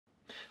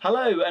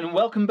Hello and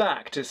welcome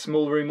back to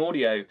Small Room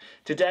Audio.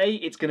 Today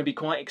it's going to be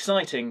quite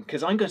exciting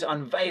because I'm going to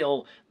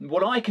unveil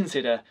what I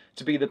consider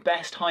to be the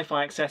best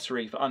hi-fi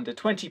accessory for under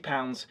 £20,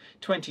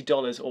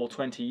 $20 or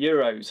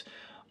 €20.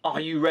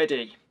 Are you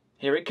ready?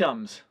 Here it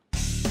comes.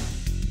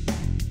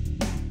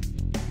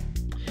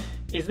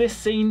 Is this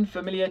scene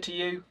familiar to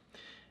you?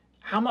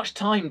 How much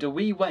time do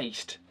we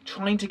waste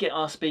trying to get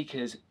our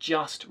speakers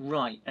just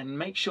right and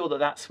make sure that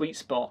that sweet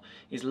spot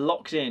is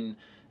locked in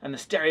and the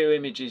stereo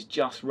image is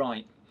just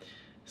right?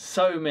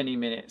 So many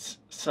minutes,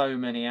 so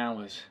many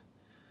hours.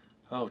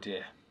 Oh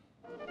dear.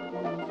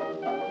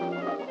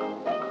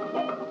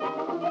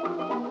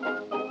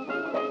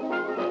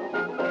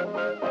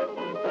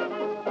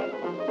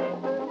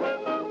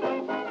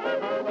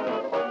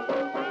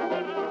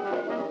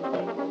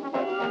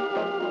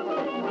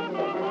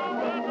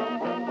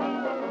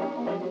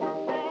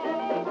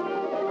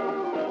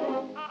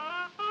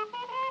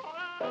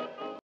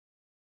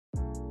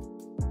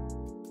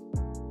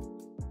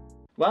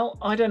 Well,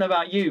 I don't know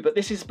about you, but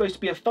this is supposed to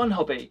be a fun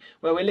hobby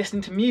where we're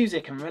listening to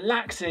music and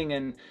relaxing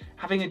and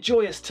having a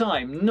joyous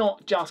time,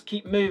 not just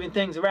keep moving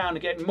things around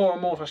and getting more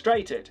and more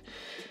frustrated.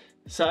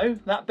 So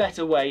that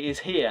better way is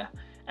here,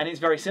 and it's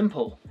very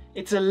simple.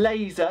 It's a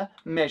laser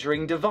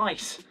measuring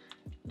device.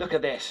 Look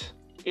at this.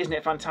 Isn't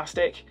it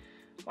fantastic?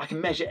 I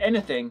can measure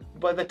anything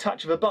by the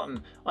touch of a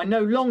button. I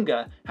no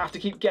longer have to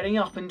keep getting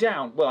up and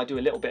down. Well, I do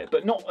a little bit,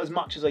 but not as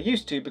much as I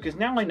used to, because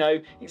now I know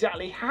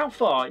exactly how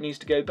far it needs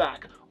to go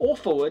back or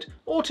forward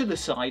or to the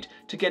side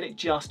to get it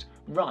just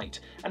right.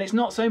 And it's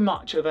not so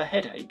much of a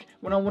headache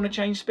when I want to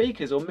change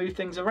speakers or move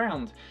things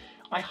around.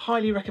 I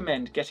highly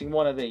recommend getting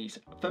one of these.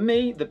 For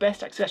me, the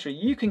best accessory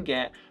you can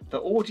get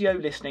for audio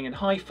listening and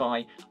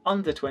hi-fi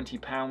under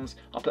 £20.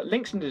 I'll put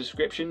links in the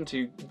description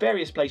to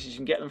various places you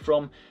can get them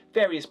from,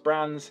 various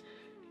brands.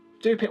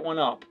 Do pick one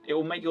up. It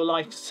will make your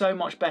life so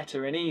much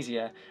better and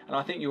easier, and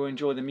I think you'll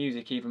enjoy the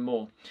music even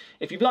more.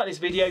 If you've liked this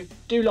video,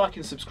 do like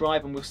and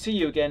subscribe, and we'll see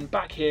you again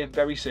back here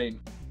very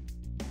soon.